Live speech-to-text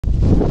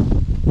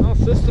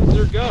systems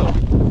are go.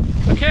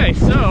 Okay,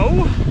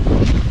 so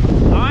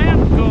I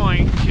am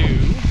going to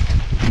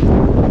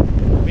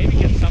maybe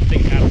get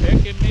something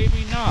epic and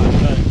maybe not,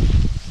 but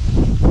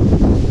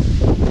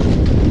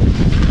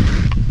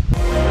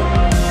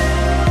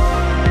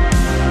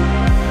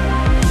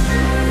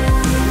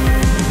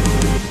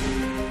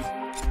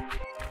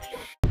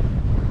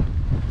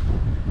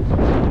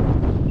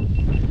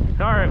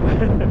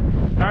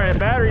Alright,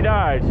 battery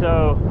died,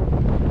 so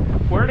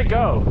where to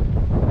go?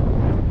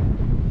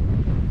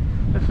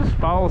 Let's just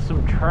follow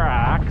some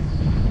tracks.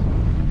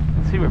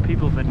 Let's see what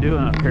people have been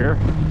doing up here.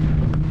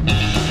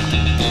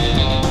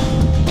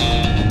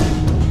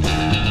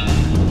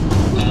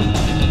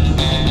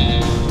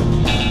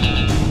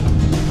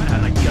 I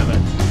like of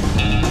it.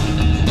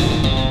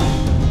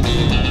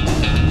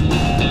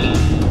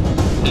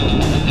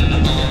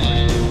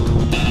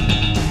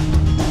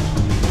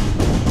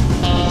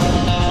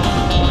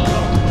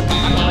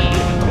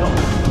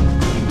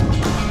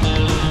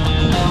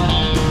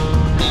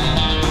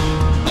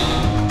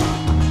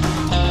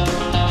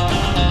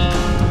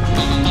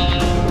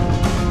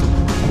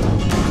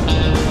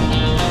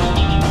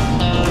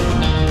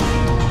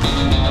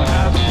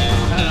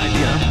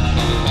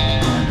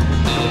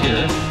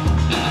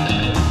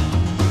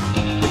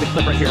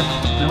 Right here.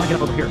 I want to get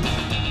up over here.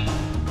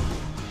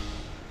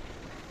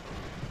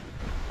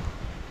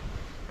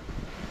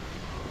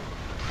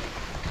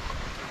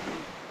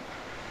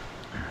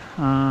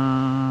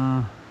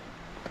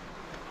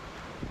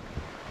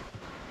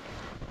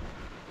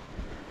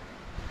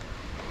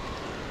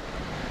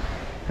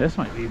 This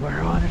might be where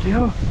I want to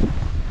go.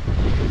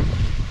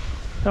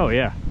 Oh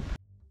yeah.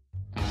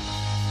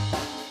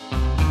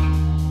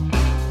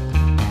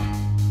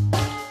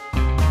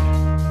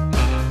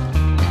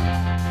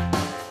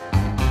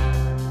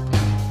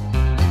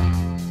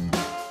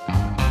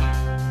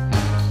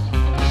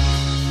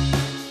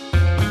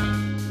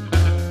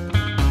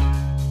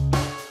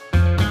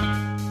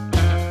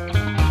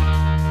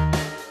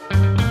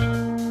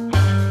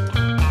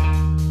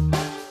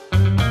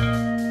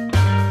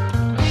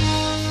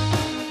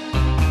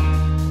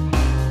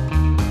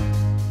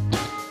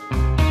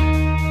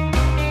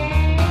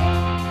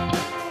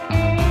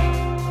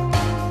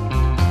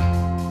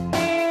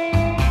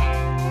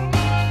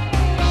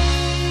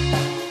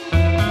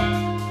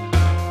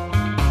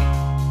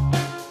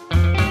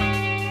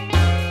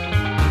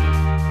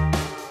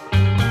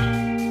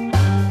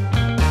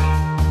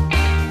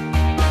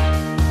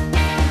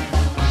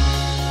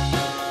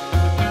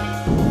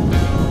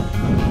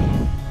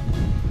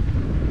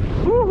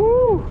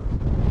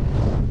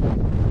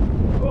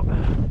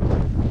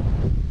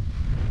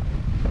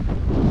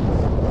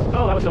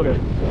 So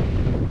good.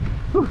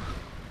 Whew.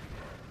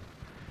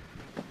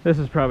 This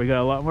has probably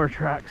got a lot more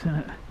tracks in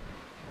it.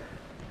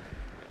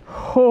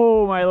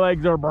 Oh, my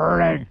legs are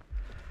burning.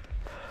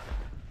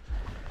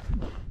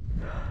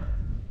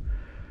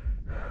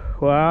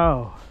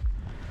 Wow.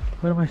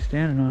 What am I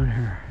standing on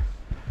here?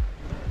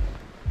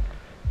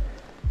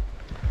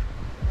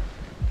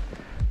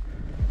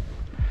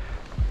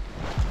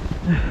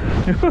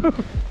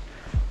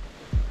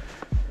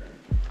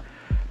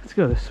 Let's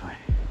go this way.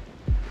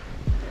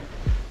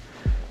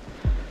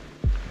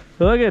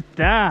 Look at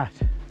that.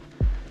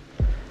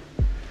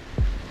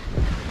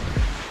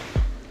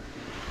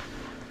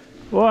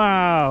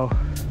 Wow.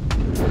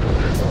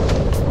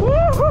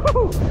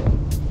 Woo-hoo!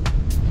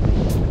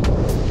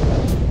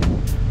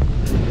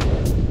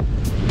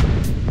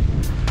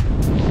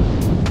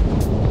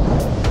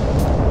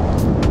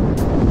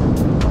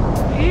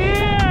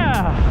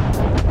 Yeah.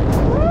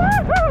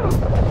 Woo-hoo!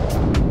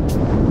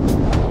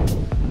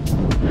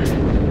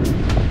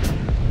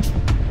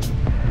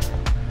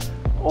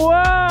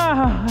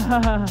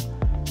 Wow.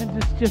 And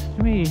it's just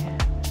me.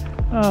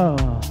 Oh.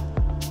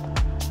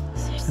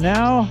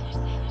 Now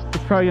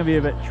it's probably gonna be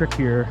a bit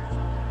trickier.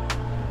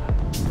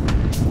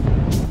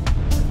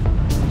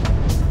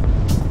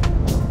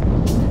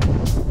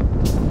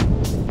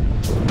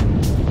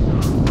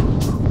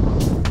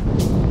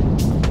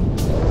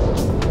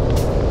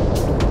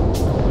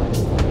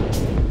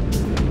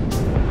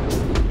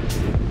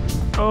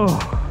 Oh,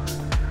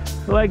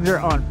 the legs are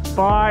on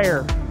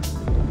fire.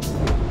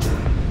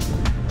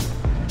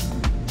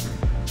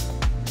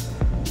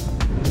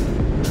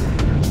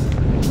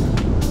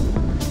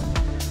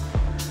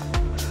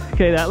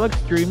 Okay, that looks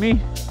dreamy.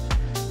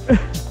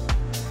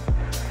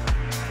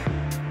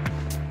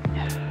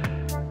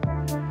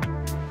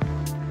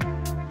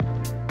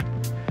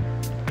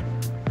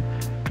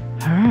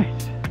 All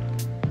right.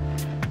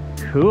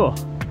 Cool.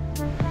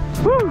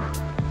 Woo!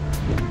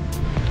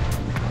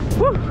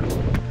 Woo!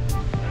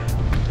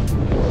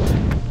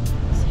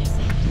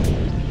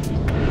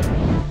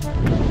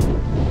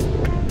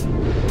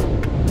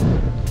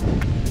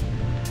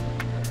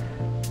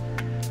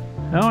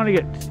 I don't want to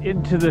get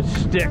into the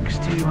sticks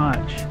too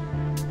much.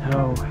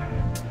 So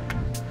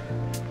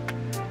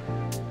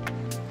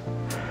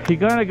you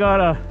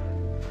gotta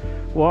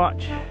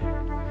watch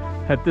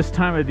at this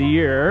time of the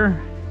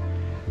year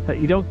that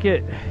you don't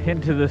get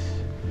into this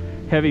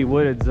heavy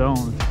wooded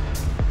zones.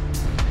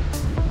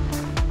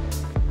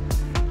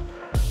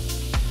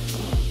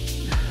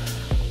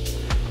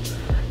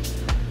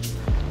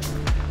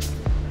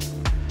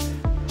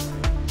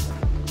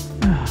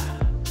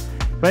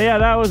 But yeah,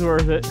 that was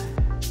worth it.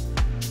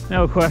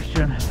 No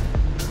question.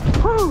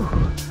 Whew,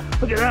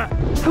 look at that.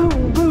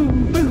 Boom,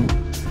 boom, boom.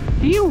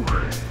 Ew.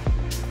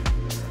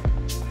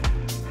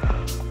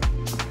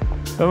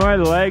 But my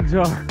legs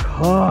are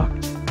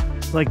cooked.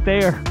 Like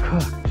they are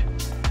cooked.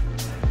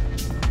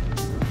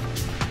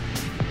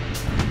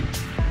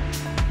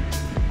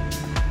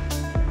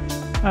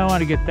 I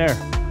want to get there.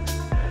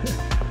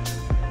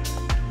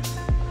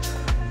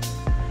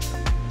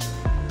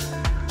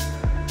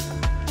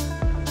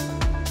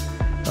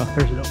 Oh,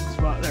 there's an open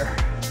spot there.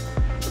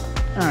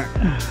 All right.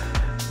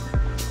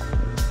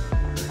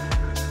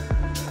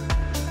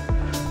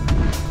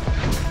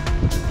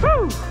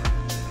 Woo!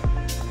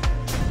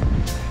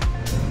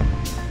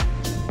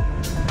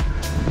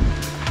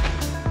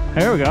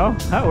 There we go.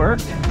 That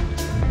worked.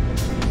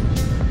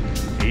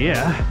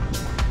 Yeah.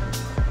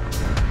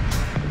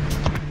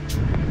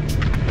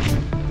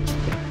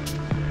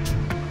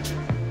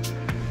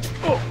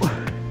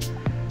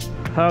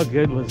 How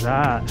good was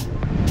that?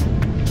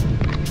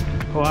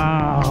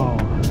 Wow.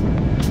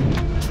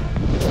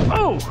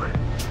 Oh!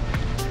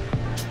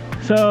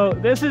 So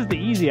this is the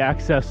easy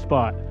access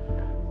spot.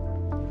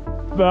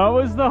 That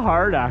was the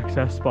hard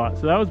access spot.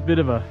 So that was a bit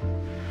of a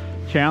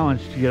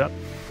challenge to get up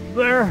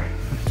there.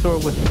 Sort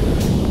of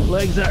with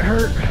legs that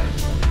hurt.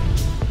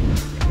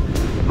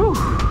 Whew.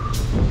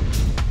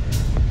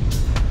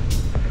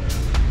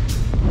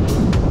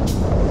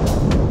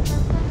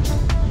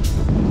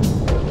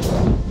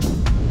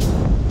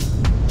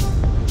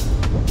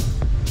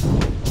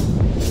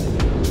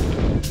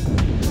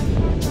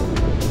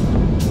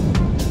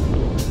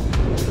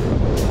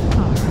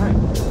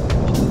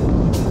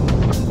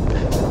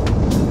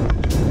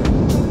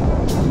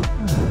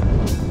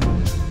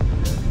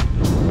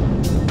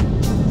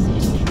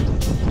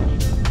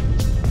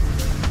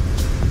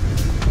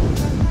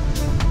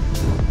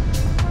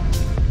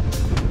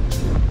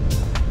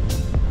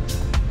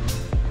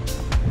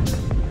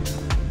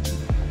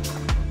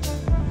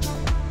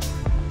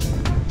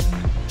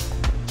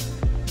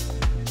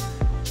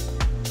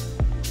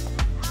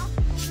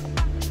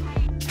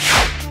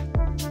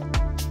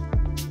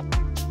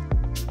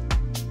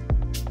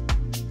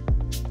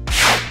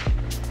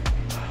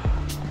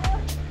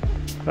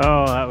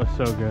 Oh, that was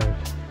so good.